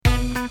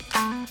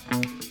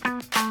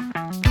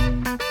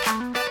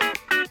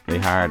They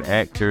hired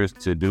actors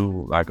to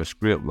do like a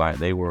script, like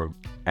they were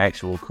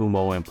actual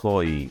Kumho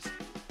employees.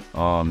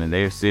 And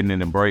they're sitting in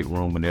the break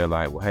room and they're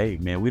like, well, hey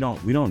man, we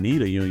don't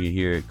need a union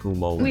here at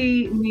Kumho.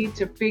 We need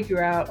to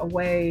figure out a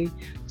way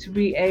to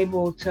be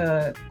able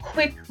to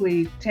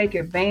quickly take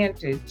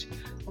advantage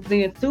of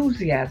the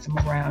enthusiasm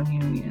around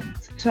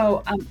unions.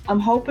 So I'm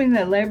hoping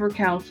that labor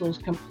councils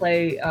can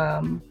play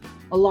a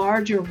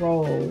larger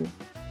role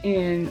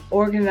in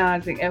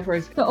organizing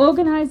efforts. The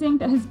organizing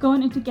that has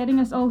gone into getting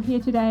us all here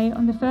today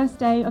on the first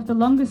day of the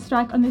longest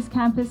strike on this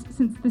campus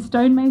since the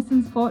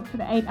stonemasons fought for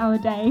the 8-hour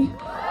day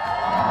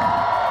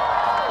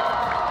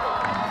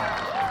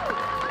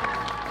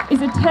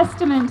is a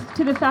testament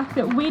to the fact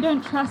that we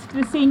don't trust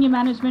the senior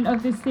management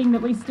of this thing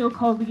that we still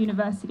call the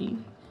university.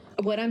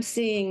 What I'm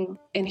seeing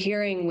and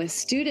hearing with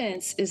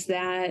students is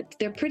that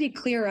they're pretty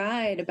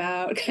clear-eyed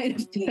about kind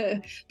of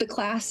the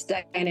class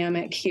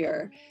dynamic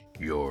here.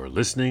 You're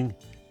listening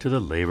to the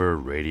Labor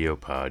Radio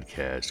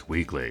Podcast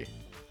Weekly.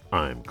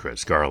 I'm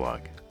Chris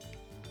Garlock.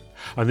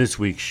 On this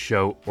week's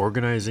show,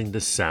 Organizing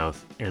the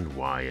South and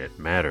Why It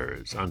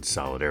Matters on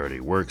Solidarity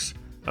Works,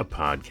 a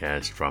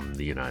podcast from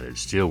the United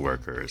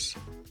Steelworkers.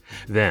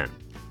 Then,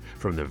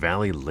 from the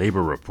Valley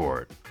Labor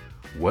Report,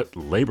 what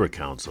labor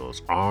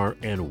councils are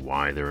and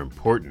why they're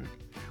important,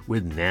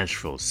 with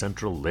Nashville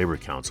Central Labor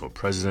Council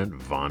President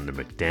Vonda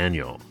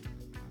McDaniel.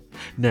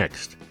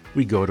 Next,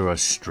 we go to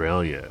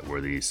Australia,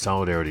 where the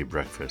Solidarity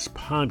Breakfast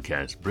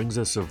podcast brings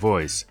us a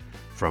voice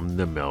from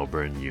the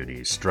Melbourne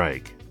Uni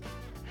strike.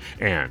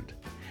 And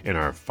in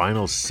our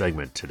final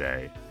segment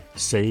today,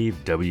 Save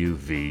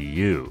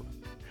WVU,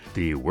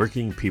 the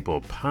Working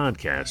People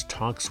podcast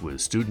talks with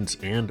students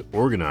and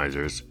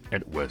organizers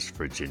at West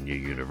Virginia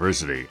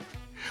University,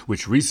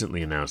 which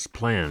recently announced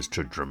plans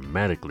to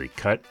dramatically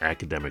cut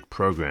academic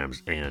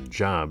programs and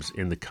jobs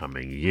in the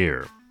coming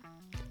year.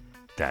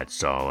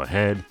 That's all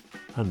ahead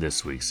on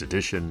this week's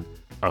edition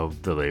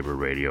of the Labor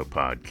Radio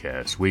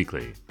Podcast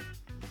Weekly.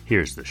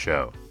 Here's the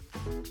show.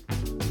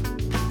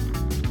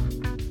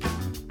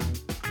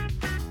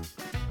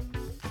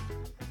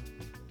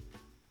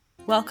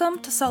 Welcome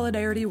to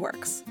Solidarity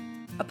Works,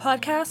 a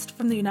podcast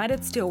from the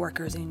United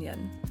Steelworkers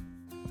Union.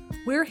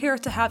 We're here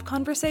to have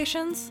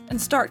conversations and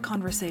start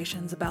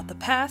conversations about the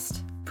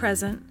past,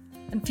 present,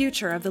 and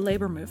future of the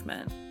labor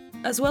movement,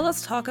 as well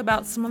as talk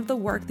about some of the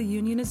work the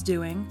union is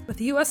doing with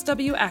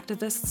USW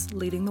activists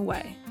leading the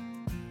way.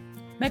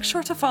 Make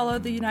sure to follow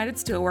the United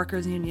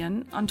Steelworkers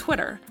Union on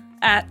Twitter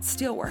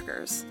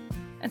 @Steelworkers,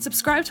 and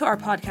subscribe to our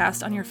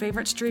podcast on your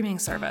favorite streaming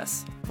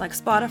service like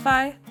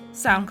Spotify,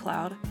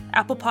 SoundCloud,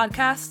 Apple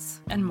Podcasts,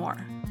 and more.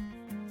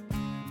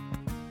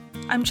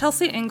 I'm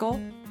Chelsea Engel,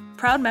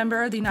 proud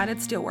member of the United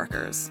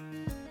Steelworkers,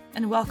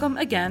 and welcome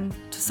again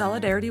to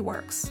Solidarity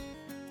Works.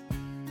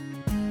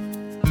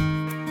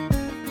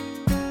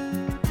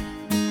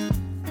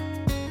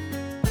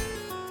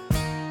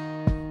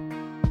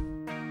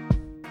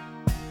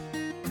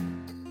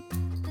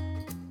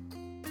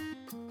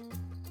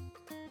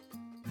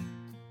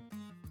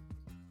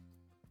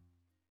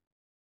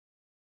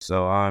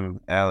 So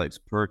I'm Alex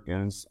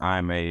Perkins.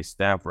 I'm a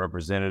staff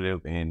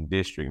representative in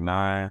District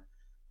 9.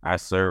 I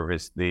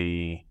service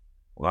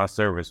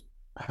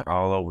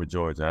all over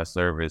Georgia. I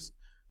service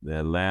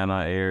the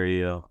Atlanta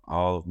area,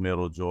 all of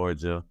Middle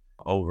Georgia,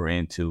 over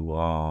into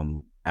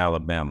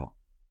Alabama.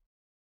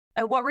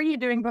 And what were you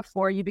doing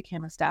before you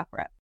became a staff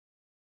rep?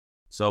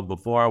 So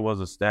before I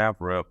was a staff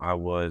rep, I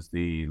was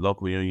the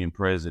local union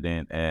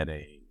president at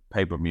a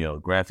paper mill,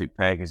 graphic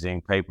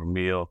packaging paper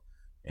mill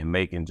in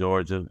Macon,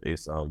 Georgia.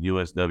 It's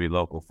USW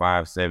Local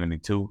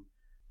 572.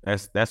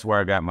 That's where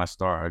I got my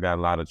start. I got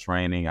a lot of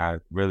training. I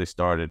really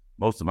started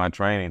most of my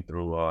training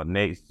through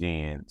Next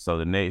Gen. So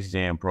the Next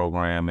Gen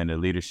program and the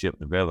leadership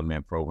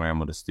development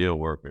program of the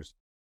Steelworkers.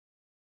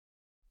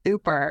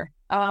 Super.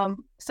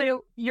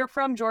 So you're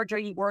from Georgia.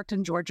 You worked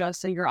in Georgia,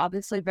 so you're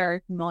obviously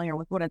very familiar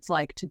with what it's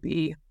like to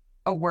be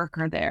a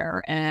worker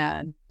there.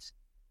 And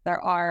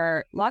there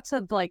are lots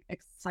of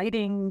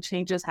exciting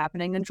changes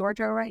happening in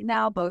Georgia right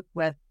now, both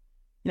with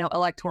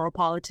electoral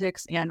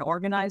politics and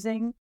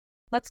organizing.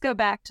 Let's go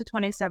back to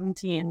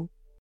 2017.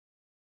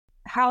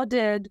 How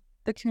did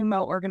the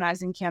Kumho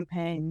organizing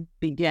campaign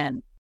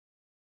begin?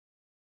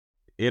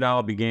 It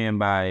all began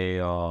by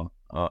a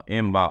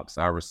inbox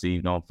I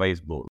received on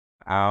Facebook.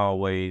 I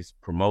always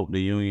promote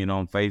the union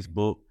on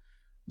Facebook.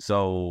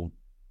 So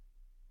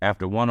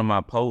after one of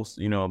my posts,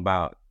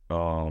 about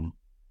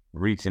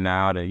reaching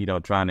out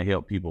and, trying to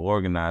help people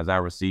organize, I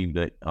received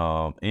an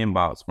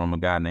inbox from a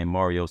guy named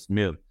Mario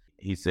Smith.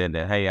 He said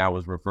that, hey, I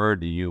was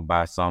referred to you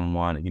by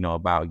someone,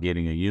 about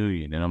getting a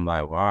union. And I'm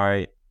like, well, all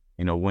right,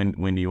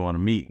 when do you want to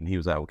meet? And he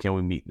was like, well, can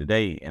we meet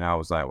today? And I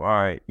was like, well, all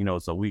right,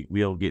 so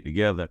we'll get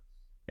together.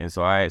 And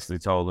so I actually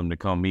told him to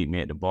come meet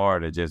me at the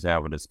bar to just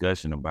have a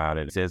discussion about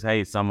it. It says,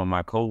 hey, some of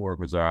my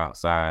coworkers are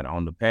outside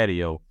on the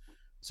patio.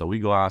 So we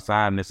go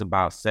outside and it's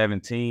about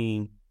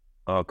 17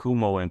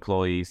 Kumho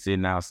employees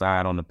sitting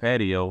outside on the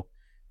patio.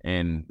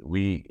 And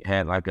we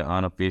had like an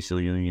unofficial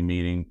union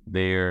meeting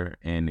there,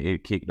 and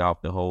it kicked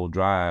off the whole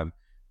drive.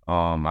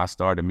 I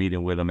started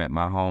meeting with them at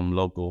my home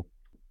local.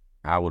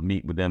 I would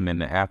meet with them in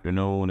the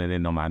afternoon, and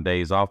then on my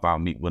days off, I'll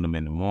meet with them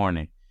in the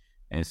morning.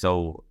 And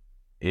so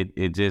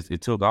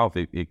it took off.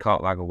 It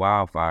caught like a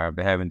wildfire.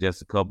 After having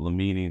just a couple of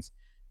meetings,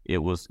 it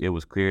was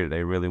clear that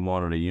they really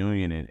wanted a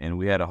union, and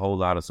we had a whole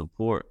lot of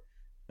support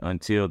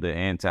until the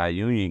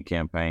anti-union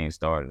campaign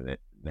started.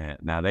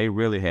 Now they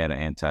really had an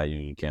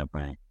anti-union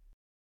campaign.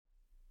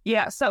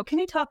 Yeah. So can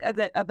you talk a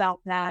bit about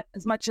that,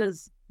 as much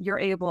as you're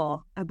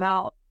able,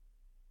 about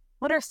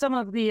what are some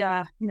of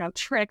the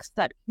tricks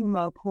that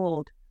Kumho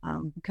pulled?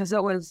 Because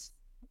it was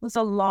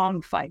a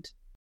long fight.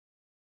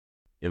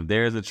 If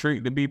there's a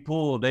trick to be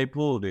pulled, they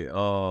pulled it.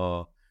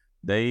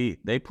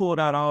 They pulled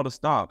out all the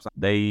stops.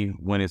 They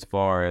went as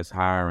far as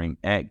hiring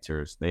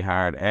actors. They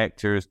hired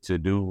actors to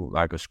do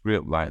like a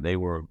script, like they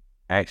were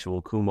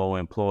actual Kumho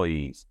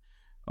employees.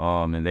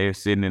 And they're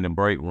sitting in the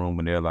break room,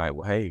 and they're like,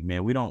 "Well, hey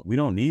man, we don't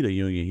need a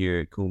union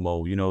here at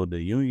Kumho. You know,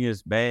 the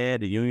union's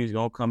bad. The union's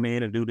gonna come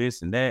in and do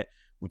this and that.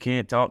 We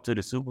can't talk to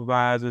the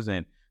supervisors."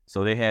 And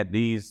so they had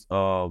these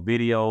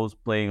videos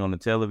playing on the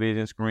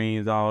television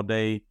screens all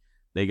day.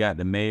 They got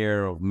the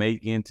mayor of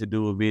Macon to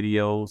do a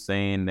video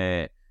saying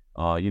that,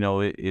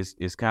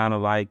 it's kind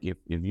of like if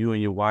you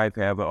and your wife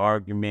have an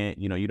argument,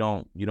 you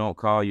don't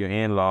call your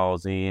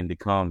in-laws in to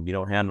come,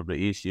 handle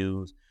the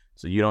issues.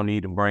 So you don't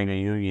need to bring a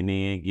union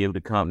in, give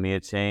the company a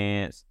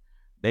chance.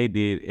 They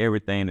did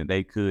everything that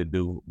they could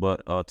do,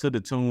 but to the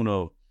tune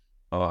of,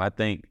 I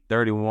think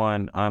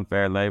 31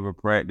 unfair labor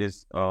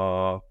practice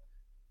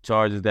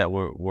charges that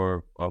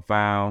were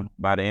found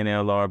by the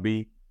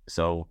NLRB.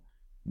 So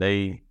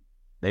they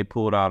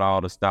pulled out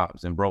all the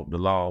stops and broke the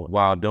law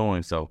while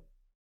doing so.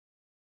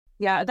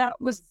 Yeah,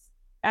 that was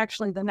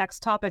actually the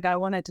next topic I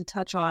wanted to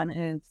touch on,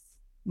 is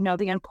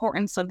the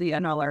importance of the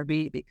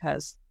NLRB,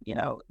 because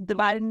the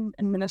Biden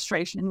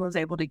administration was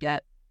able to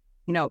get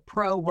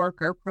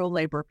pro-worker,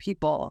 pro-labor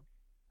people,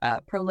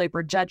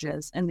 pro-labor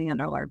judges in the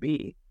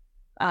NLRB.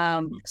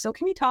 So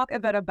can you talk a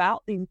bit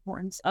about the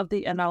importance of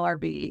the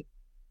NLRB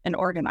in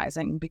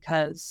organizing?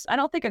 Because I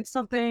don't think it's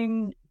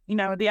something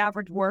the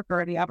average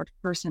worker or the average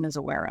person is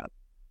aware of.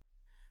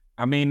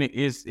 I mean,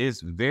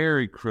 it's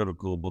very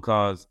critical,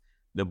 because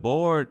the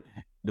board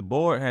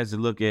has to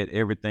look at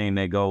everything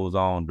that goes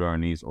on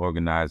during these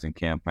organizing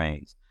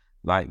campaigns.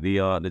 Like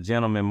the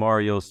gentleman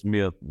Mario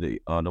Smith, the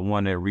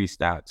one that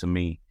reached out to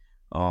me,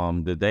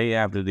 the day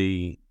after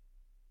the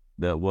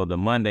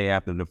Monday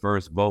after the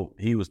first vote,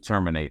 he was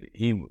terminated.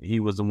 He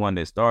was the one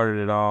that started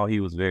it all.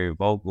 He was very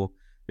vocal.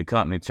 The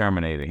company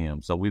terminated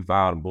him. So we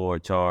filed a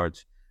board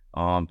charge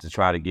to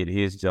try to get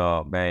his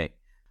job back.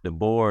 The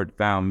board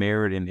found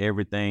merit in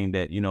everything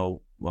that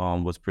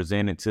was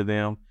presented to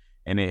them.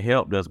 And it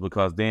helped us,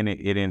 because then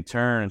it in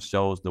turn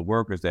shows the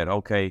workers that,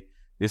 okay,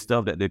 this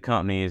stuff that the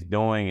company is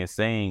doing and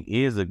saying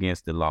is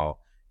against the law,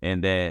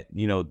 and that,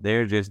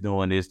 they're just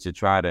doing this to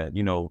try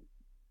to,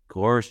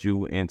 coerce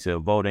you into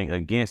voting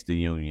against the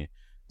union.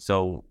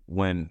 So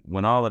when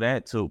all of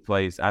that took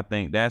place, I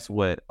think that's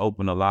what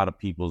opened a lot of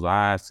people's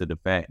eyes to the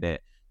fact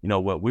that,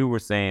 what we were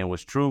saying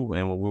was true,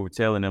 and when we were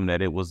telling them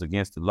that it was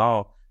against the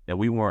law, that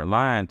we weren't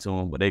lying to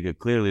them, but they could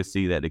clearly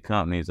see that the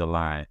companies are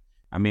lying.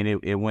 I mean,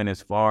 it went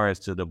as far as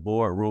to the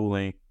board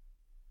ruling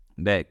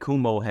that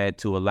Kumho had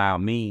to allow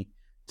me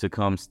to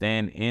come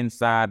stand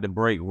inside the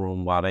break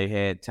room while they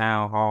had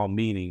town hall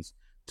meetings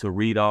to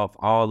read off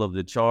all of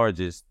the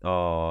charges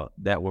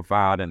that were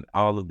filed, and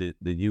all of the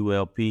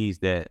ULPs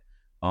that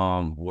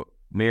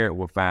merit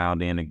were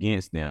found in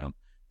against them.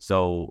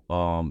 So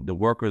the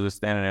workers are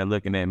standing there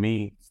looking at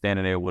me,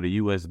 standing there with a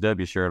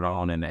USW shirt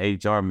on, and the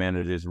HR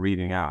manager is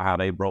reading out how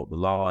they broke the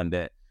law, and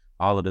that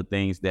all of the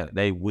things that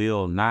they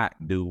will not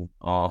do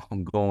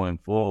going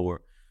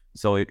forward.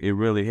 So it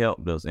really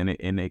helped us, and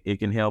it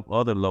can help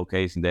other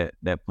locations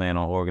that plan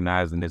on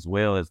organizing as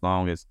well, as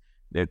long as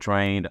they're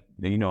trained,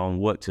 on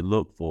what to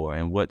look for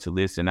and what to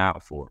listen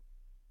out for.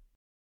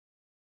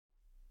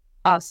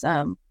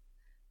 Awesome.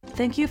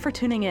 Thank you for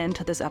tuning in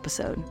to this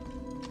episode.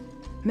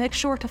 Make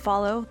sure to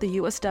follow the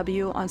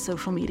USW on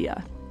social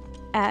media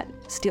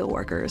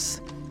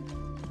 @Steelworkers.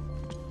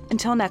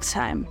 Until next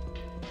time,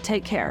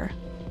 take care.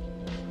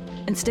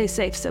 And stay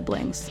safe,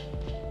 siblings.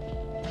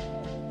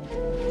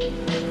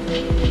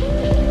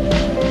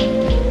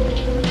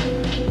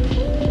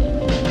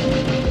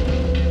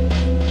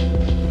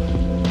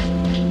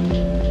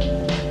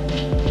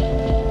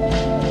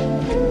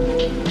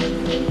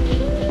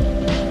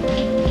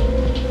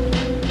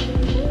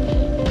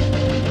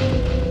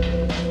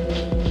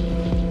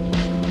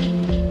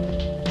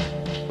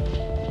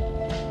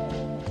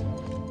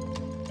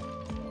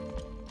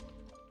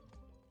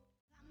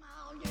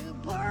 All you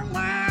poor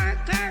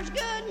workers,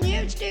 good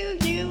news to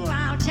you.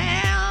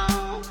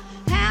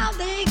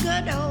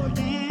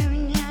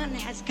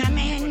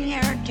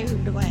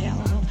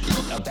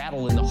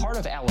 battle in the heart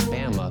of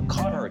Alabama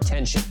caught our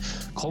attention.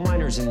 Coal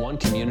miners in one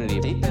community,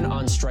 they've been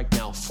on strike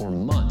now for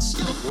months.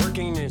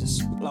 Working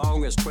as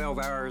long as 12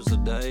 hours a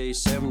day,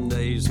 7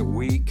 days a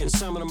week, in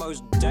some of the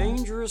most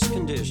dangerous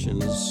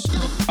conditions.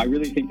 I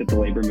really think that the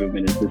labor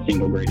movement is the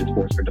single greatest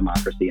force for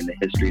democracy in the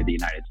history of the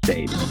United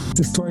States.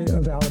 The story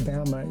of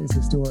Alabama is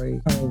a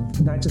story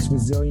of not just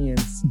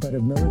resilience, but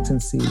of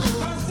militancy.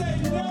 I say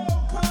no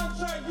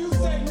contract, you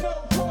say no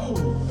code.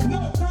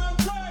 No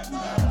contract, no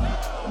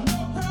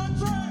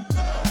contract.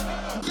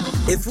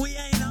 If we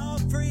ain't all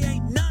free,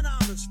 ain't none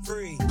of us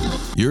free.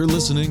 You're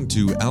listening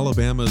to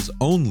Alabama's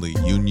only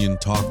union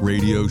talk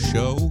radio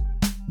show,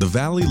 The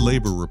Valley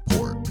Labor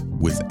Report,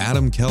 with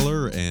Adam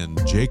Keller and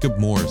Jacob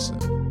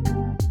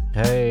Morrison.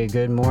 Hey,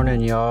 good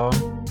morning, y'all.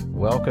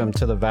 Welcome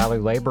to the Valley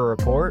Labor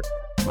Report.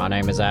 My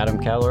name is Adam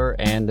Keller,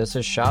 and this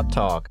is Shop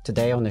Talk.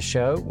 Today on the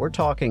show, we're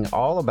talking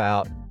all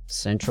about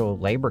Central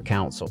Labor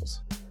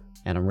Councils.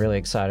 And I'm really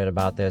excited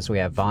about this. We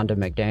have Vonda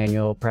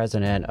McDaniel,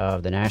 president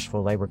of the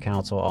Nashville Labor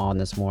Council, on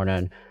this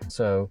morning.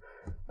 So,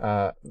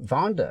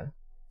 Vonda,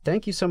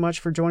 thank you so much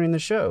for joining the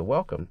show.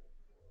 Welcome.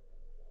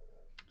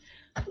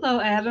 Hello,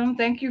 Adam.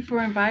 Thank you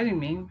for inviting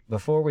me.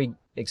 Before we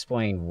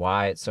explain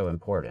why it's so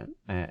important,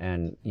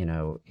 and you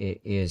know, it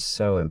is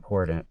so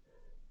important,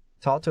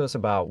 talk to us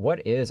about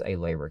what is a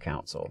labor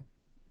council.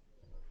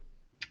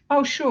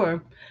 Oh,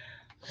 sure.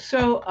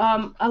 So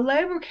a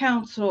labor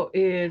council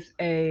is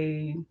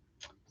a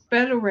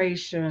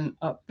federation,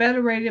 a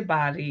federated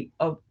body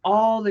of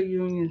all the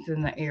unions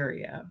in the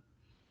area.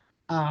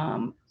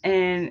 And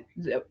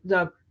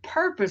the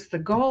purpose, the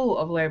goal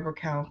of labor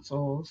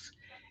councils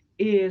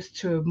is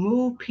to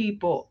move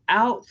people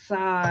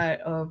outside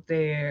of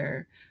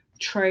their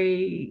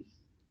trade,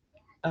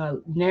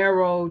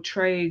 narrow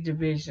trade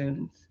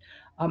divisions,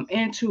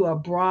 into a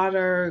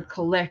broader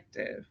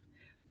collective,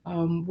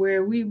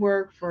 where we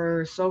work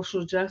for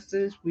social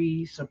justice.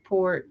 We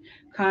support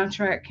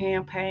contract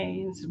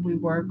campaigns. We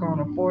work on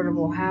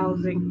affordable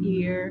housing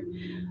here.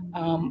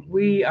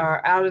 We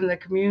are out in the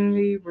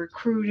community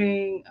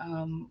recruiting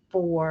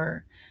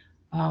for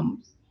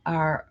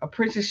our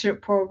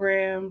apprenticeship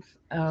programs.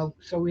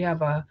 So we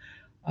have a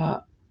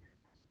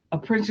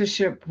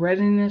apprenticeship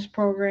readiness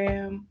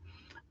program.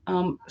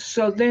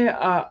 So there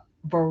are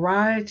a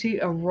variety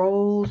of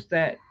roles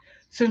that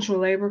Central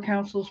Labor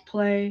Councils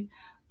play,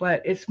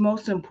 but its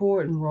most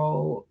important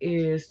role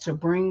is to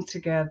bring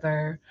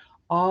together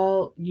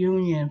all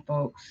union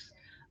folks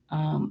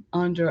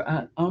under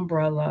an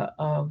umbrella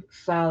of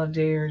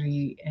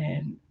solidarity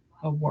and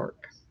of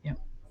work. Yeah.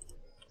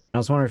 I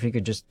was wondering if you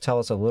could just tell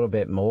us a little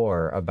bit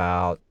more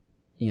about,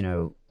 you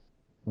know,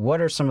 what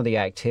are some of the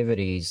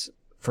activities,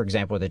 for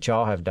example, that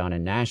y'all have done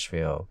in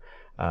Nashville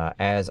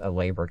as a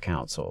labor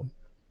council?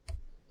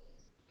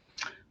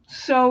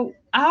 So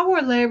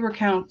our labor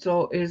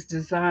council is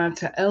designed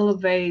to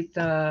elevate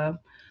the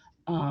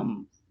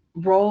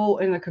role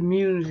in the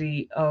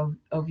community of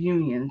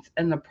unions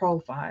and the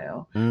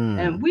profile.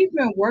 And we've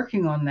been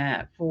working on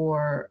that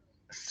for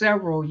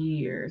several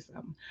years.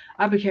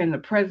 I became the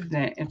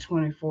president in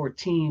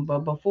 2014, but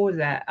before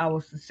that, I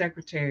was the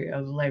secretary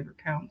of the Labor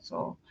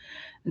Council.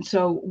 And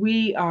so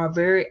we are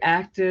very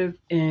active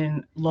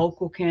in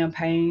local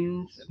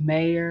campaigns,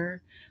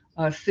 mayor,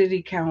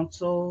 city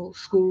council,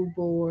 school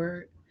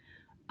board.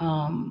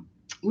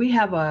 We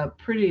have a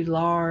pretty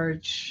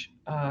large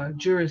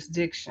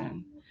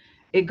jurisdiction.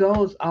 It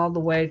goes all the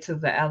way to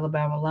the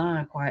Alabama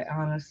line, quite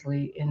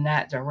honestly, in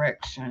that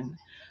direction.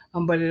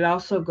 But it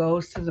also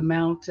goes to the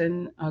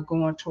mountain,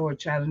 going toward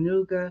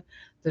Chattanooga,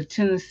 the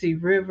Tennessee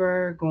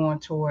River, going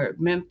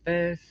toward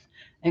Memphis,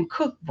 and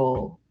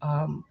Cookeville,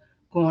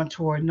 going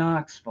toward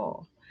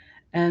Knoxville.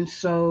 And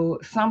so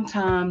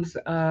sometimes,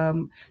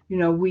 you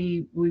know,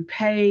 we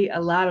pay a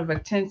lot of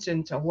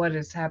attention to what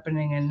is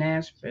happening in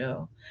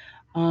Nashville.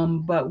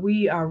 But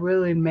we are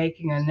really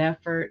making an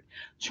effort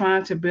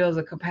trying to build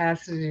the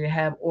capacity to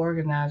have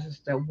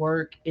organizers that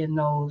work in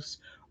those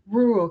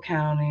rural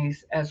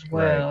counties as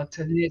well, right,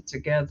 to knit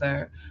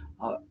together,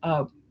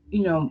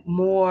 you know,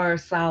 more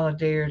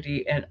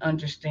solidarity and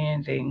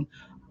understanding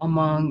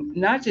among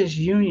not just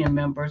union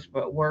members,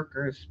 but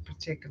workers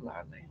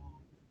particularly.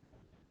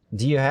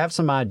 Do you have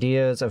some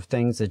ideas of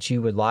things that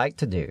you would like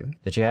to do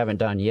that you haven't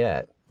done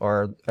yet?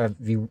 Or have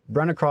you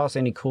run across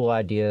any cool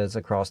ideas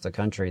across the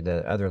country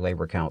that other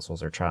labor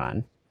councils are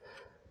trying?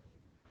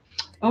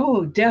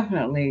 Oh,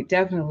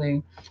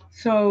 definitely.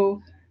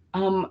 So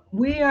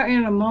we are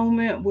in a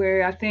moment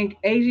where I think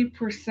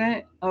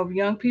 80% of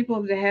young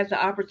people that had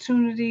the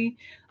opportunity,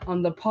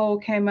 the poll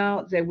came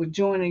out, they would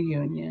join a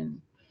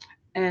union.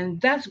 And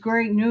that's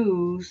great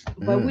news,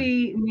 but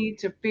we need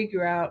to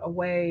figure out a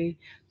way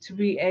to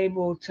be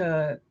able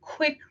to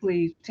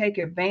quickly take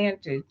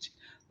advantage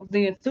of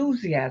the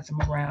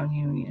enthusiasm around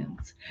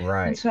unions.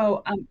 Right. And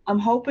so I'm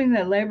hoping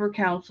that labor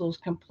councils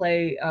can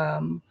play a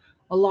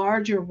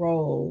larger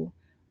role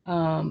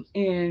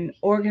in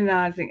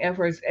organizing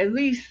efforts, at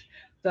least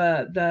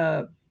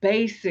the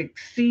basic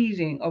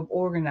seeding of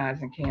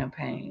organizing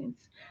campaigns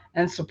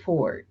and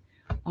support.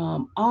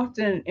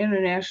 Often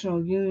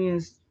international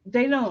unions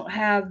they don't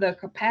have the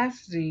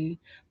capacity,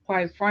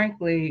 quite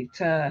frankly,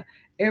 to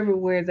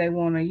everywhere they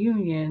want a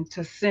union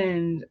to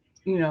send,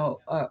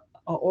 a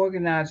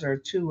organizer or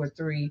 2 or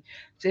 3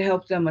 to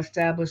help them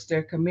establish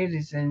their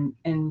committees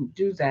and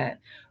do that.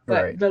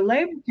 But Right. the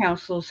labor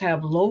councils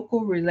have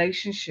local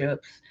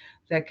relationships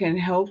that can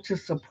help to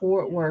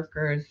support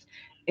workers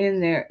in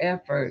their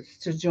efforts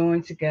to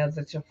join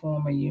together to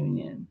form a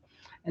union.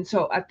 And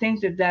so I think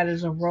that that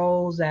is a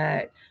role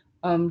that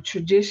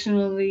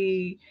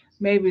traditionally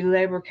maybe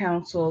labor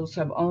councils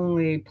have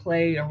only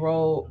played a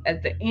role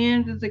at the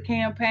end of the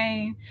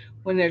campaign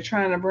when they're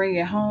trying to bring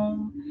it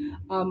home.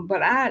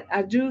 But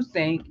I do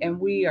think, and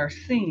we are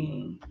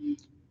seeing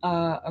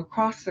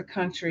across the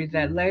country,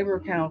 that labor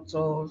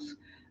councils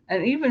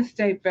and even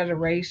state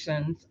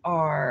federations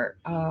are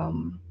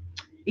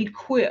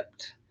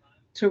equipped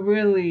to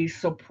really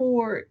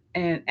support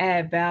and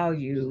add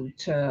value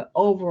to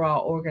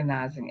overall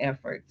organizing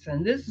efforts.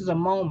 And this is a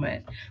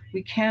moment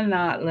we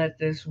cannot let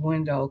this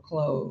window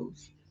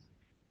close.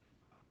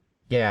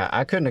 Yeah,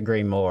 I couldn't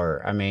agree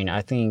more. I mean,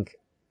 I think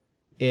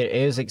it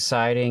is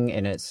exciting,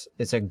 and it's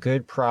a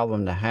good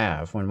problem to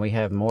have when we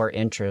have more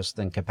interest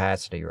than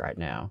capacity right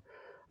now.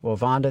 Well,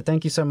 Vonda,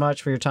 thank you so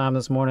much for your time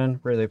this morning.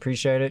 Really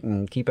appreciate it,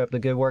 and keep up the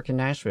good work in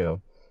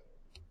Nashville.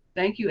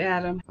 Thank you,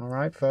 Adam. All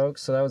right,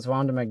 folks. So that was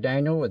Vonda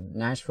McDaniel with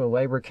Nashville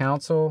Labor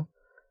Council.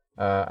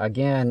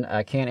 Again,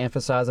 I can't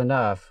emphasize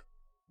enough,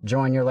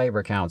 join your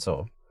labor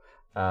council.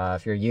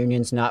 If your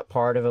union's not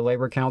part of a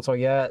labor council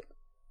yet,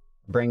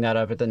 bring that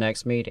up at the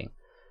next meeting.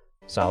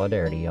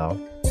 Solidarity, y'all.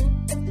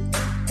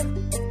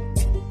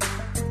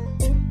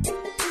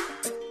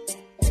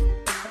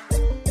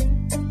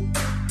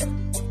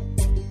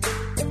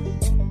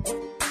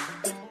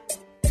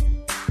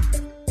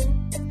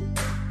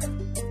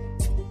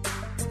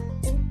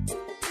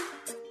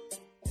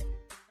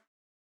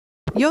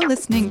 You're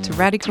listening to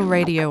Radical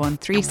Radio on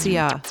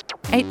 3CR,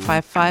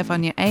 855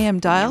 on your AM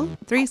dial,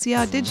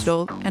 3CR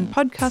digital, and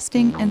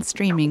podcasting and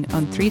streaming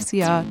on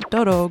 3cr.org.au.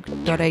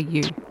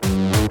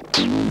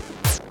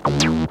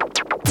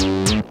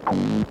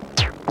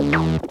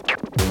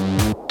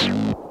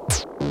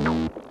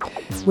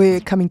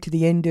 We're coming to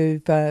the end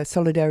of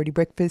Solidarity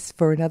Breakfast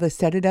for another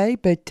Saturday,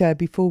 but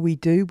before we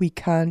do, we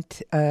can't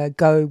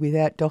go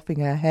without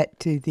doffing our hat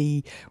to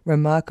the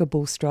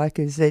remarkable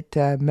strikers at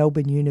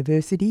Melbourne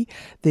University.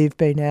 They've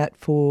been out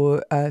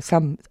for,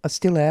 some are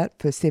still out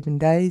for 7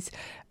 days.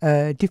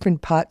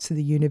 Different parts of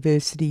the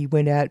university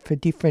went out for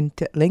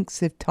different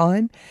lengths of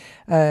time.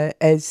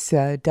 As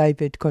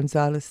David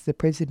Gonzalez, the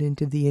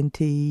president of the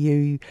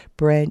NTEU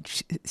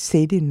branch,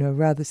 said in a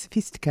rather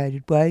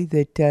sophisticated way,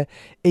 that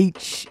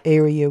each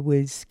area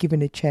was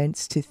given a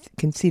chance to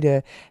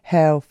consider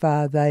how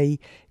far they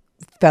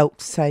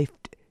felt safe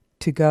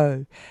to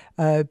go.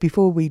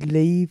 Before we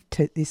leave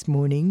this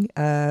morning,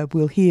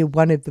 we'll hear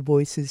one of the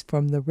voices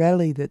from the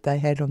rally that they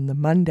had on the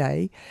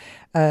Monday.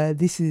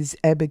 This is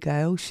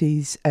Abigail.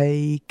 She's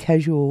a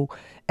casual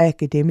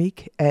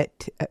academic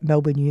at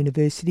Melbourne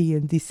University,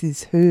 and this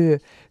is her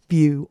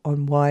view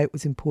on why it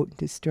was important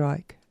to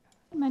strike.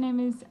 My name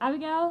is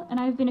Abigail, and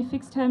I've been a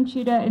fixed-term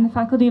tutor in the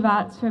Faculty of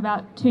Arts for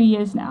about 2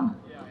 years now.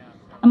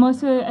 I'm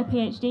also a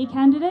PhD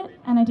candidate,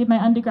 and I did my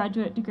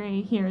undergraduate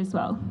degree here as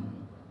well.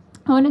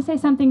 I want to say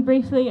something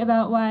briefly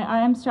about why I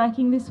am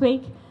striking this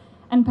week,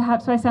 and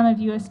perhaps why some of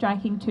you are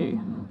striking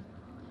too.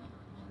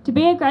 To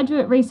be a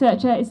graduate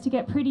researcher is to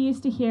get pretty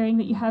used to hearing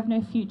that you have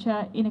no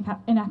future in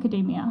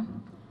academia.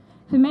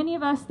 For many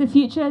of us, the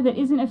future that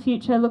isn't a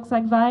future looks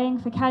like vying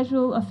for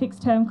casual or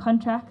fixed-term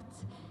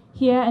contracts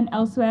here and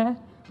elsewhere,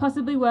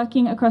 possibly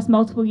working across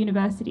multiple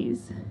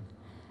universities.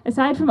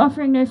 Aside from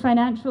offering no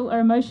financial or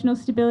emotional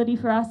stability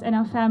for us and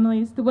our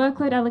families, the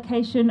workload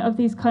allocation of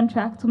these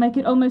contracts will make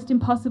it almost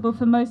impossible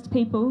for most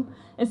people,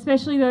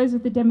 especially those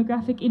with the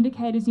demographic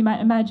indicators you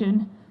might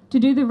imagine, to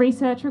do the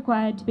research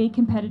required to be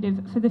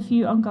competitive for the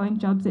few ongoing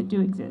jobs that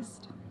do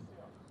exist.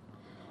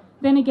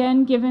 Then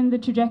again, given the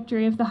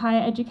trajectory of the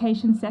higher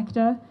education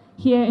sector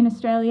here in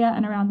Australia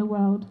and around the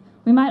world,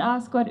 we might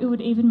ask what it would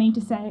even mean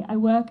to say, I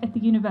work at the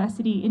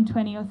university in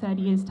 20 or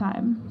 30 years'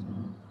 time.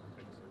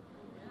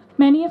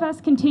 Many of us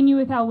continue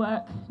with our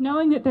work,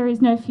 knowing that there is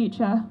no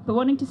future, but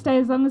wanting to stay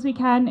as long as we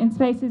can in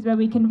spaces where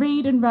we can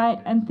read and write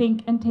and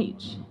think and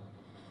teach.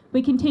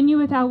 We continue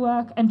with our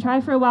work and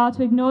try for a while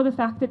to ignore the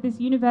fact that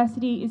this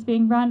university is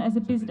being run as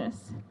a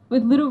business,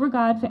 with little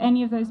regard for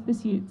any of those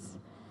pursuits,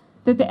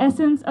 that the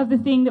essence of the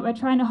thing that we're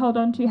trying to hold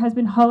on to has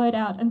been hollowed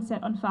out and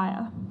set on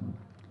fire.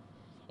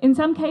 In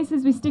some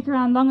cases, we stick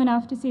around long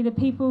enough to see the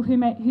people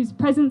whose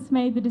presence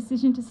made the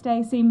decision to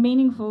stay seem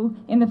meaningful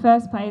in the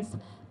first place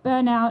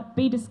burn out,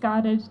 be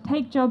discarded,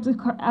 take jobs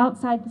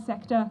outside the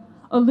sector,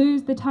 or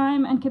lose the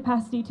time and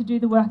capacity to do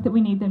the work that we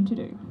need them to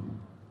do.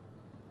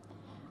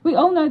 We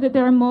all know that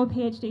there are more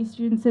PhD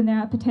students than there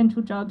are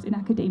potential jobs in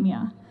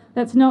academia.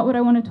 That's not what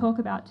I want to talk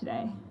about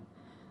today.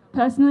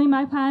 Personally,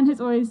 my plan has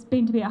always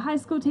been to be a high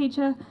school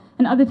teacher,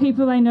 and other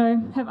people I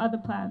know have other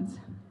plans.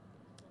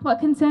 What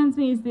concerns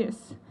me is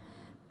this.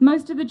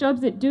 Most of the jobs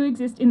that do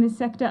exist in this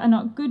sector are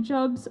not good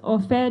jobs or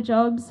fair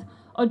jobs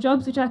or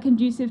jobs which are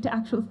conducive to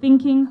actual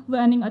thinking,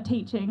 learning, or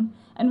teaching,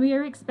 and we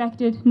are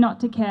expected not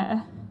to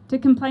care, to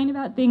complain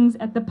about things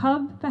at the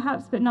pub,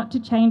 perhaps, but not to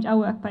change our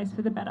workplace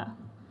for the better.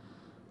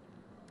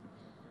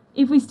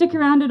 If we stick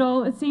around at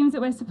all, it seems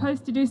that we're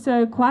supposed to do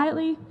so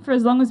quietly, for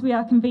as long as we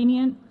are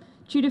convenient,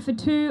 tutor for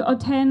 2 or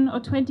 10 or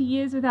 20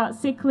 years without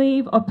sick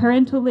leave or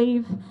parental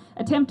leave,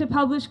 attempt to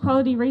publish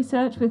quality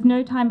research with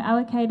no time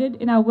allocated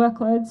in our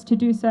workloads to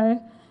do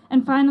so,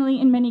 and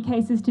finally, in many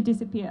cases, to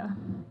disappear.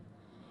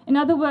 In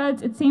other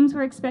words, it seems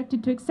we're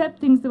expected to accept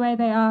things the way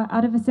they are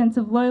out of a sense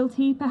of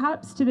loyalty,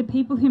 perhaps, to the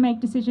people who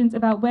make decisions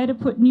about where to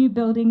put new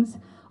buildings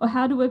or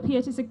how to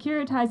appear to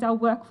securitize our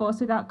workforce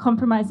without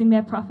compromising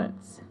their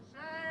profits.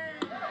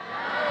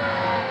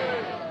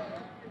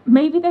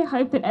 Maybe they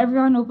hope that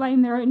everyone will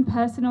blame their own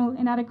personal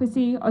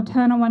inadequacy or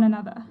turn on one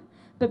another.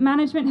 But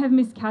management have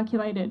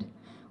miscalculated.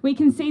 We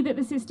can see that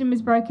the system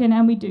is broken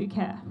and we do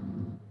care.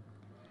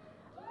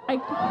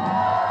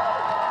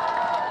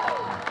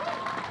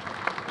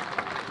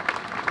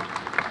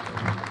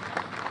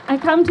 I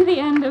come to the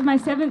end of my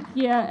 7th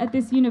year at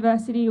this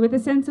university with a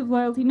sense of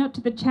loyalty not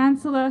to the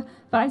Chancellor,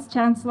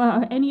 Vice-Chancellor,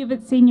 or any of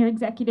its senior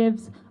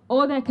executives,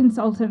 or their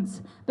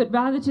consultants, but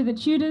rather to the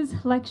tutors,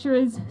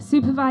 lecturers,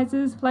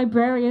 supervisors,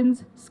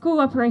 librarians, school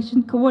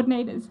operation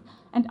coordinators,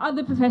 and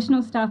other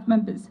professional staff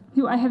members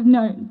who I have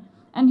known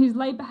and whose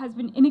labour has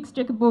been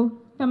inextricable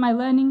from my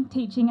learning,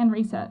 teaching, and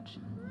research.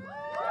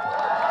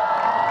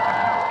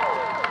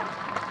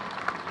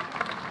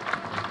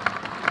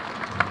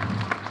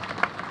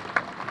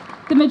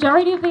 The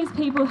majority of these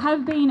people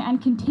have been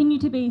and continue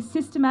to be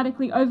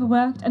systematically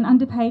overworked and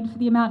underpaid for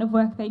the amount of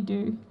work they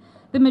do.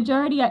 The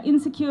majority are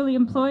insecurely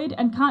employed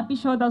and can't be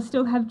sure they'll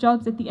still have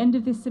jobs at the end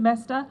of this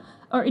semester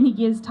or in a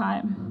year's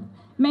time.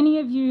 Many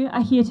of you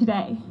are here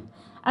today,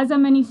 as are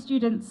many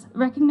students,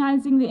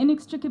 recognising the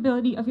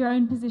inextricability of your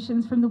own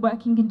positions from the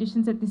working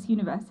conditions at this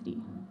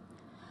university.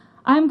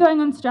 I'm going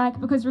on strike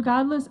because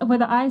regardless of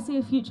whether I see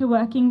a future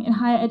working in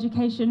higher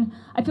education,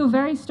 I feel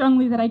very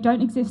strongly that I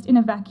don't exist in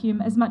a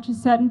vacuum as much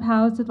as certain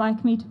powers would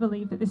like me to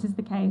believe that this is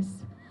the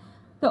case.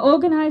 The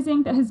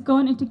organising that has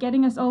gone into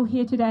getting us all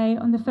here today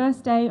on the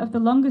first day of the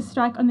longest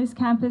strike on this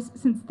campus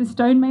since the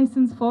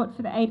stonemasons fought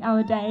for the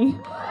 8-hour day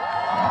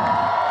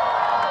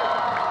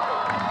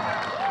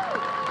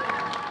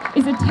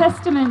is a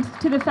testament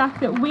to the fact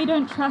that we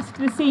don't trust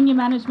the senior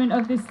management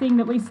of this thing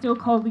that we still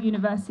call the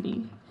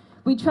university.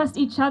 We trust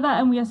each other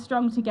and we are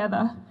strong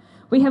together.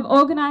 We have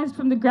organised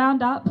from the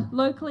ground up,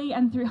 locally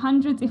and through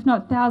hundreds, if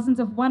not thousands,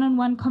 of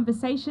one-on-one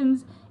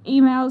conversations,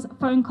 emails,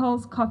 phone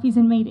calls, coffees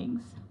and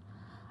meetings.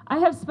 I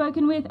have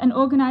spoken with and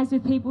organised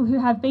with people who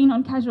have been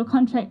on casual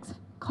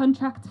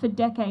contracts for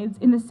decades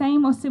in the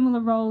same or similar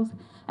roles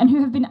and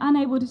who have been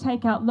unable to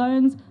take out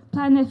loans,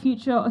 plan their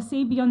future or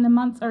see beyond the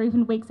months or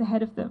even weeks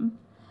ahead of them.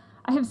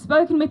 I have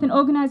spoken with and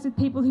organised with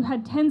people who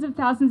had tens of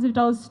thousands of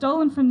dollars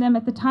stolen from them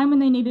at the time when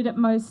they needed it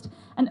most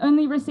and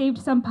only received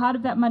some part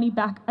of that money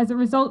back as a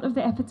result of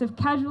the efforts of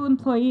casual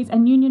employees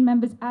and union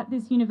members at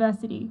this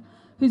university,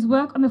 whose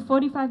work on the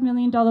 $45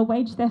 million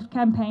wage theft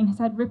campaign has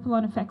had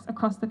ripple-on effects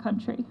across the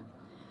country.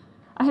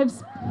 I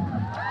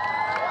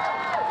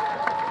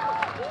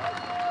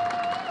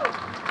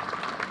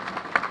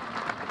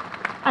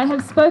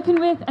have spoken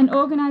with and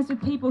organised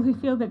with people who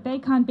feel that they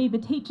can't be the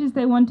teachers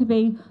they want to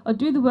be or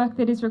do the work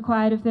that is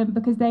required of them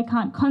because they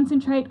can't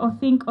concentrate or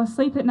think or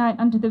sleep at night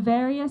under the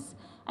various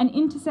and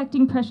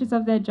intersecting pressures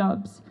of their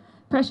jobs,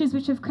 pressures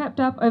which have crept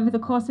up over the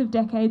course of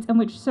decades and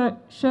which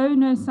show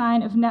no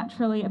sign of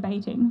naturally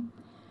abating.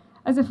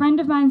 As a friend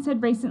of mine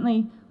said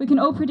recently, we can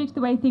all predict the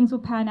way things will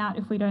pan out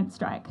if we don't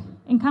strike.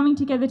 In coming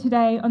together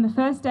today on the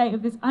first day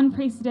of this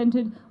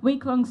unprecedented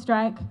week-long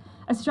strike,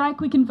 a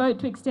strike we can vote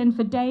to extend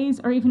for days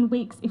or even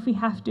weeks if we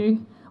have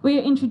to, we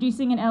are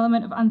introducing an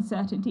element of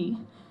uncertainty.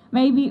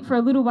 Maybe for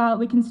a little while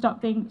we can stop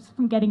things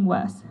from getting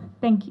worse.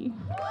 Thank you.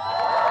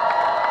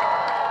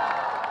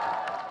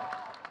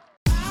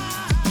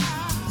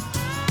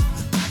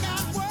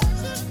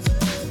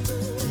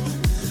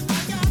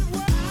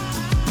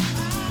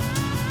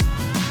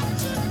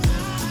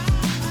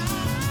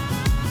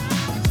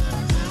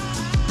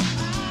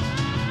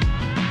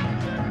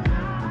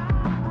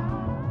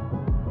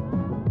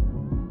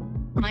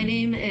 My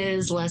name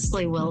is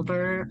Leslie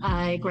Wilbur.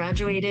 I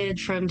graduated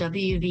from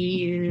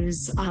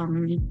WVU's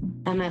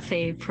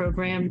MFA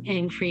program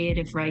in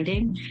creative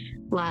writing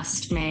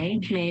last May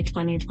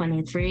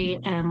 2023.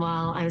 And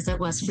while I was at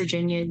West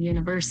Virginia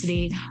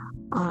University,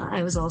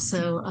 I was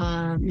also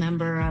a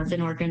member of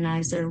an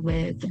organizer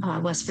with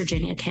West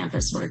Virginia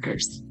Campus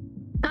Workers.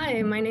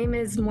 Hi, my name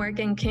is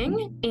Morgan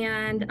King,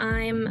 and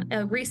I'm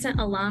a recent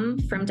alum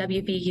from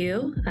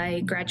WVU.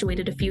 I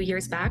graduated a few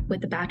years back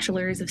with a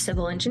bachelor's of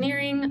civil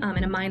engineering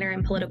and a minor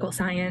in political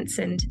science.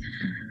 And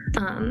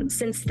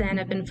since then,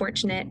 I've been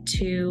fortunate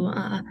to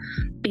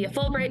be a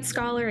Fulbright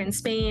scholar in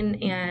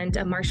Spain and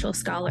a Marshall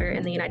Scholar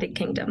in the United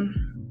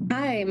Kingdom.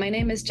 Hi, my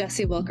name is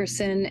Jessie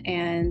Wilkerson,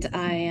 and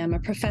I am a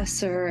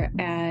professor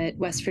at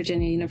West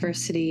Virginia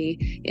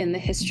University in the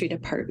history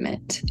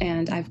department,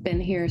 and I've been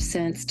here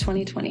since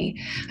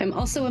 2020. I'm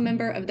also a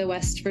member of the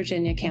West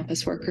Virginia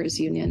Campus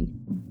Workers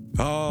Union.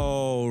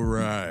 All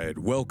right.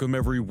 Welcome,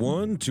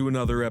 everyone, to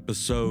another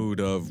episode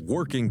of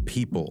Working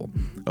People,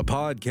 a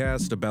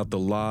podcast about the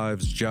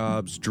lives,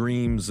 jobs,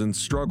 dreams, and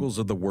struggles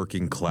of the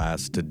working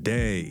class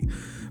today.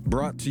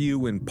 Brought to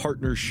you in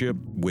partnership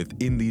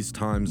with In These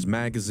Times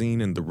magazine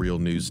and the Real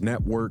News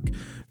Network.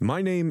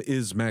 My name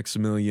is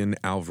Maximilian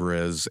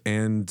Alvarez,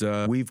 and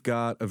we've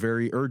got a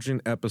very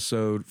urgent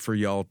episode for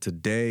y'all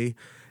today.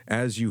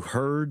 As you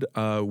heard,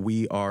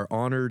 we are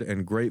honored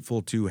and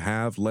grateful to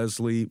have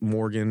Leslie,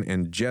 Morgan,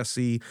 and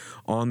Jessie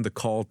on the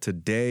call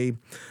today,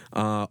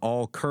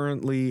 all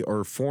currently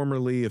or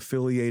formerly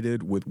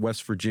affiliated with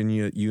West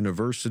Virginia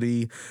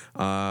University,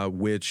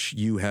 which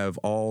you have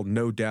all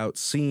no doubt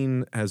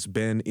seen has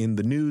been in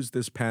the news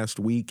this past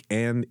week,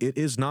 and it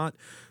is not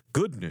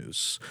good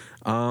news.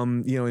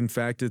 In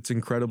fact, it's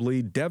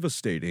incredibly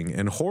devastating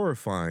and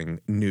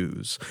horrifying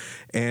news.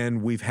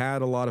 And we've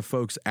had a lot of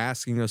folks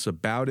asking us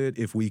about it,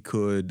 if we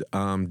could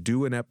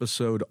do an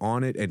episode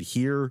on it and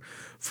hear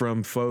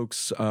from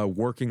folks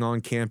working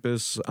on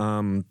campus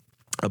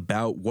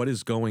about what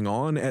is going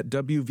on at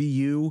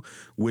WVU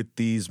with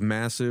these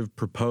massive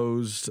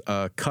proposed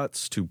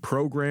cuts to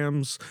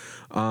programs.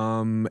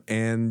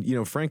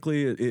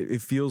 Frankly,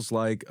 it feels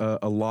like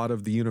a lot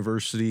of the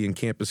university and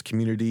campus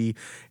community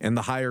and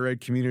the higher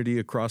ed community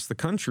across the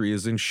country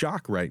is in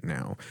shock right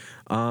now.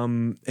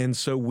 And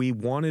so we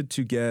wanted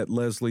to get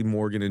Leslie,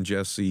 Morgan, and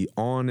Jessie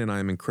on, and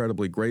I'm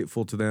incredibly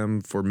grateful to them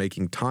for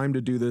making time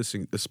to do this,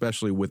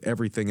 especially with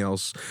everything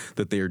else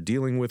that they are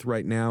dealing with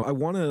right now. I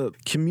want to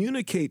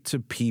communicate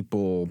to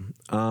people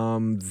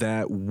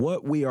that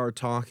what we are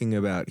talking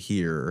about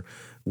here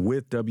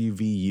with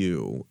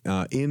WVU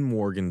in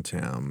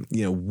Morgantown,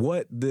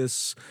 what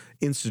this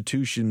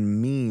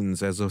institution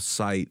means as a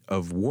site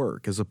of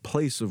work, as a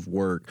place of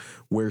work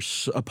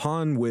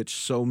upon which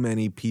so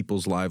many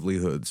people's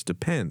livelihoods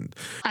depend.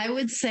 I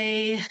would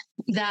say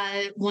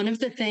that one of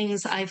the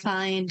things I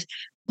find,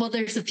 well,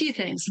 there's a few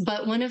things,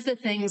 but one of the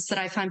things that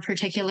I find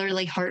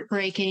particularly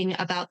heartbreaking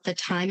about the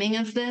timing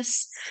of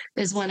this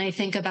is when I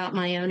think about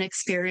my own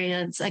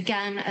experience,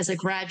 again, as a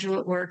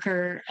graduate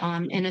worker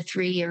in a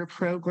 3-year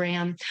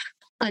program.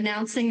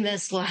 Announcing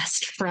this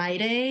last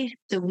Friday,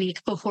 the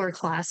week before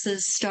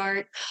classes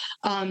start,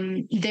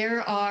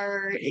 there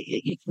are,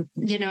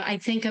 I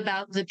think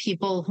about the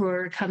people who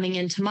are coming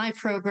into my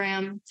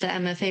program, the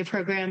MFA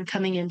program,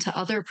 coming into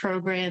other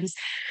programs.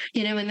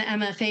 In the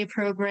MFA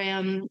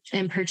program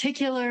in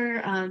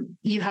particular,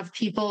 you have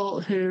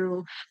people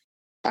who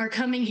are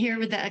coming here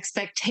with the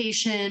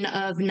expectation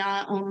of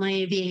not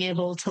only being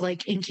able to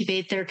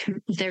incubate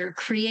their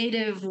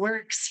creative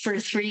works for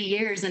 3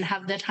 years and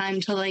have the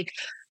time to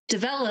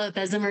develop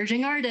as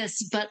emerging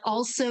artists, but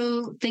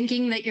also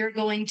thinking that you're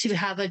going to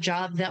have a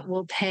job that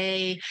will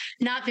pay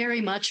not very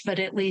much, but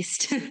at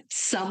least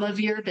some of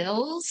your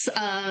bills,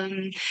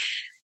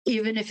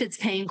 even if it's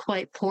paying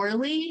quite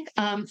poorly,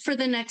 for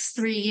the next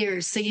 3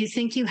 years. So you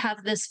think you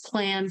have this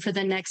plan for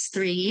the next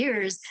 3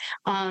 years,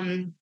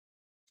 and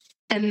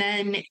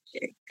then,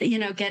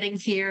 getting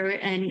here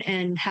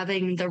and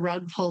having the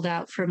rug pulled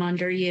out from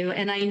under you.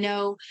 And I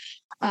know,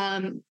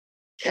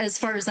 as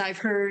far as I've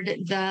heard,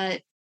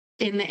 that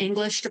in the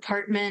English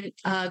department,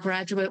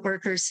 graduate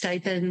workers'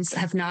 stipends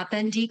have not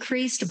been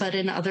decreased, but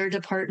in other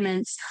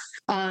departments,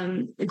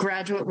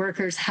 graduate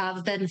workers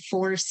have been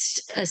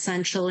forced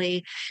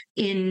essentially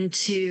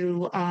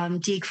into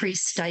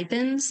decreased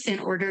stipends in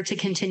order to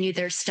continue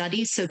their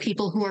studies. So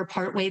people who are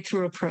partway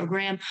through a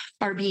program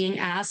are being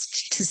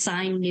asked to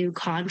sign new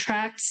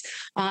contracts.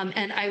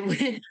 And I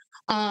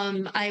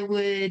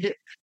would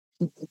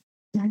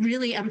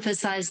really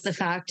emphasize the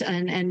fact,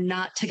 and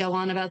not to go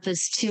on about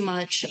this too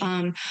much,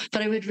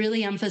 but I would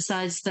really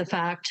emphasize the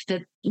fact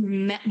that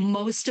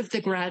most of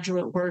the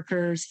graduate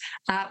workers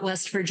at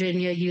West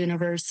Virginia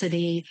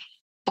University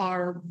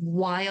are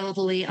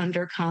wildly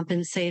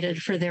undercompensated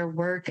for their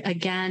work.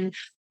 Again,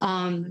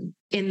 in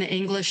the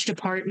English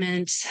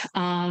department,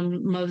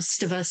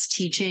 most of us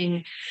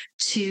teaching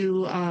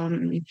two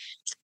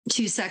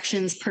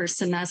sections per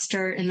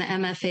semester. In the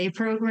MFA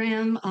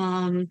program,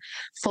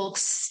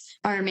 folks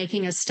are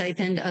making a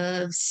stipend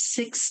of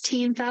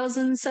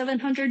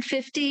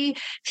 $16,750.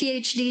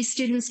 PhD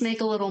students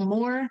make a little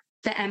more.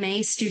 The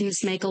MA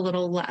students make a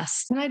little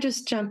less. Can I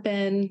just jump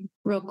in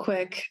real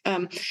quick?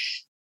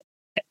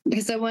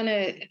 Because I want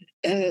to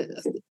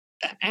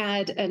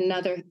add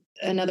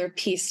another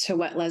piece to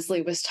what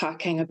Leslie was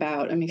talking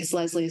about. Because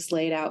Leslie's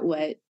laid out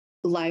what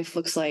life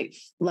looks like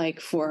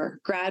for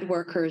grad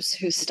workers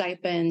whose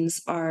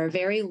stipends are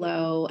very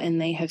low and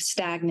they have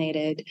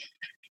stagnated.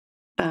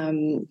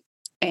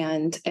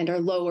 And are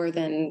lower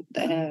than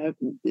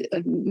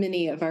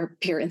many of our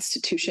peer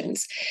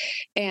institutions,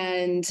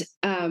 and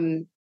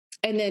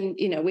then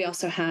we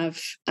also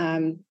have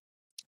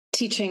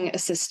teaching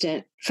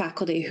assistant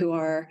faculty who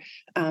are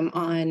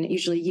on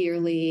usually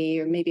yearly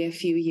or maybe a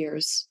few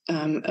years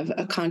of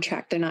a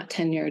contract. They're not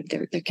tenured,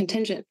 they're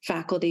contingent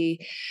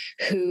faculty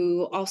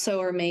who also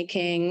are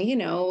making,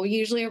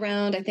 usually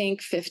around, I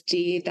think,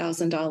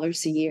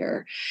 $50,000 a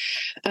year.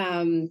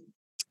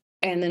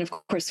 And then, of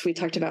course, we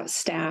talked about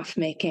staff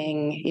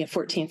making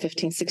 $14,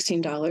 $15,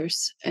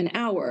 $16 an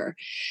hour.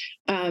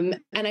 And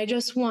I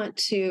just want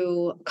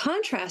to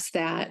contrast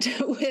that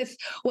with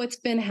what's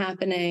been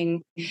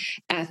happening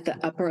at the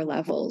upper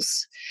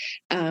levels.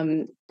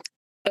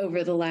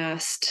 Over the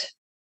last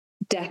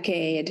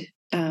decade,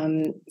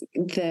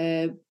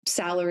 the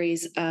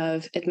salaries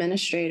of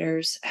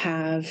administrators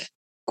have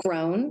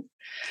grown,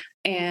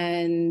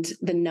 and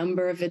the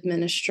number of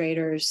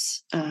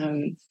administrators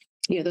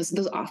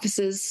those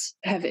offices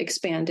have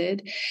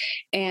expanded,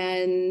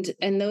 and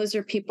those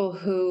are people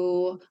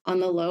who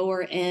on the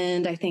lower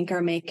end, I think,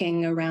 are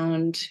making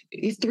around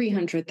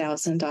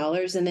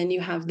 $300,000. And then you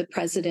have the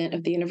president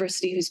of the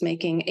university who's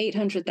making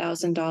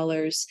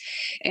 $800,000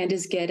 and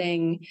is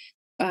getting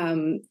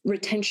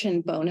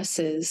retention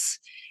bonuses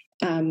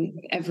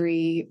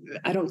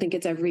I don't think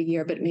it's every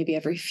year, but maybe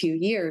every few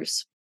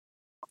years.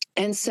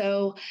 And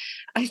so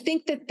I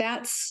think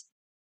that's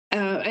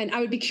and I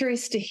would be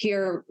curious to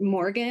hear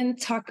Morgan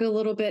talk a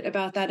little bit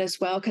about that as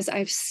well, because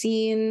I've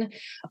seen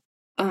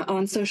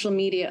on social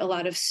media a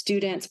lot of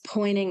students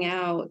pointing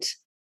out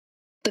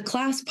the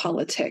class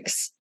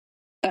politics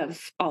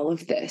of all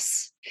of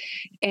this.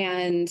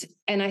 And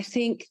I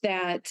think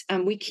that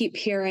we keep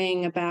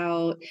hearing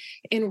about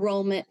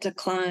enrollment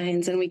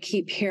declines, and we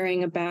keep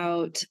hearing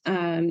about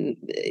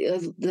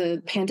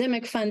the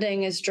pandemic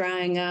funding is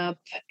drying up,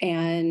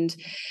 and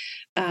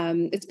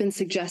it's been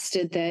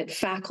suggested that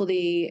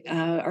faculty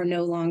are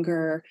no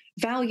longer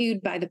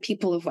valued by the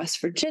people of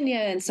West Virginia.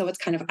 And so it's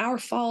kind of our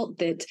fault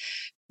that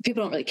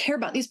people don't really care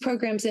about these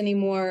programs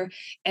anymore.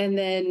 And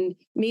then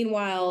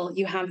meanwhile,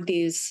 you have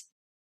these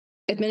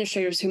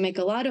administrators who make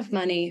a lot of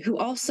money who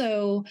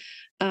also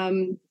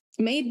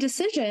made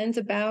decisions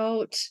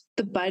about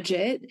the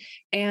budget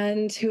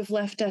and who've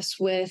left us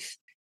with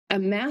a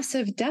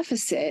massive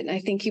deficit. And I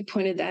think you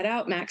pointed that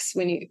out, Max,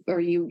 when you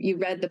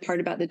read the part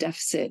about the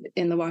deficit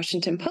in the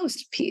Washington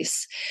Post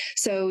piece.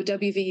 So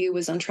WVU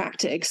was on track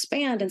to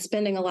expand and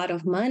spending a lot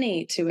of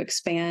money to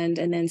expand.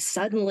 And then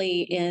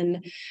suddenly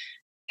I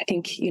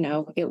think,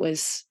 it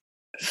was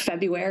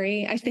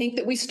February, I think,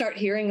 that we start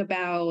hearing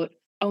about,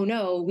 oh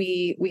no,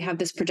 we have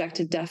this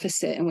projected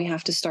deficit and we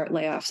have to start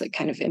layoffs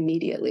kind of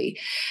immediately.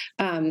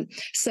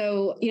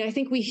 So, I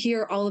think we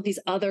hear all of these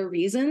other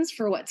reasons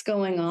for what's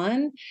going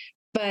on.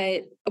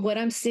 But what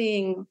I'm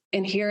seeing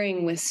and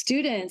hearing with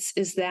students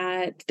is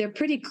that they're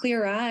pretty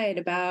clear-eyed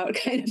about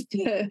kind of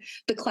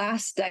the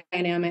class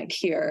dynamic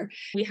here.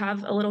 We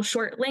have a little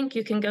short link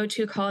you can go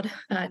to called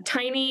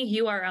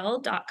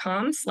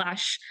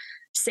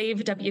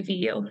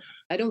tinyurl.com/SaveWVU.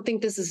 I don't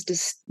think this is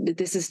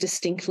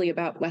distinctly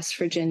about West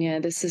Virginia.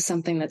 This is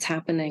something that's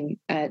happening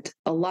at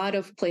a lot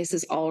of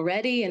places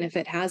already. And if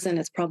it hasn't,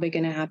 it's probably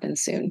going to happen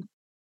soon.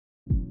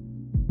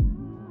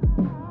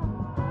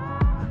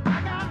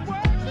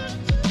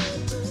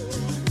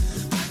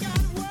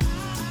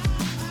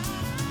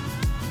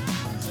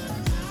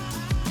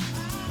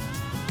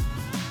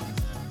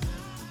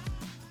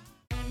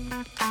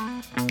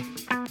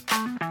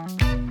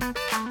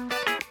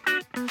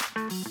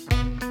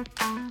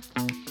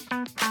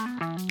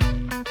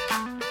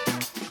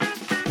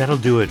 That'll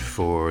do it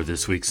for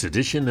this week's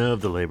edition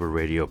of the Labor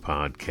Radio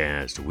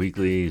Podcast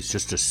Weekly. It's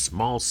just a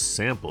small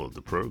sample of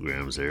the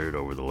programs aired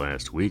over the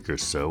last week or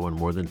so on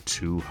more than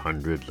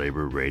 200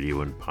 labor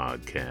radio and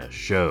podcast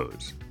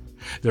shows.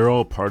 They're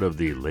all part of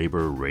the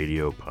Labor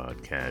Radio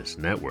Podcast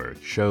Network,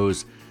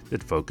 shows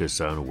that focus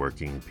on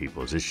working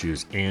people's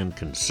issues and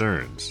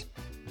concerns.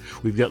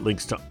 We've got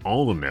links to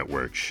all the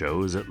network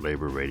shows at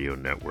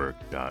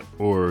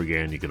laborradionetwork.org,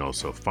 and you can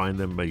also find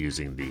them by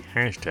using the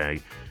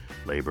hashtag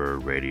Labor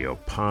Radio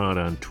Pod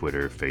on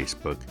Twitter,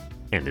 Facebook,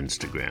 and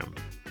Instagram.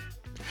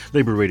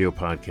 Labor Radio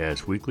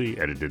Podcast Weekly,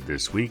 edited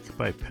this week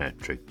by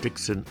Patrick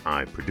Dixon.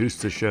 I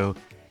produced the show,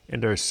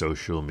 and our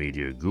social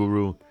media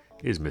guru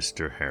is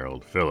Mr.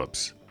 Harold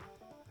Phillips.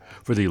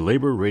 For the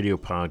Labor Radio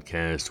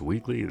Podcast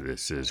Weekly,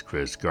 this is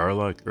Chris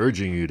Garlock,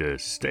 urging you to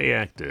stay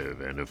active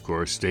and, of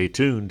course, stay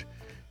tuned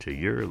to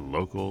your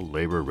local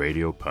Labor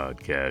Radio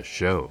Podcast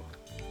show.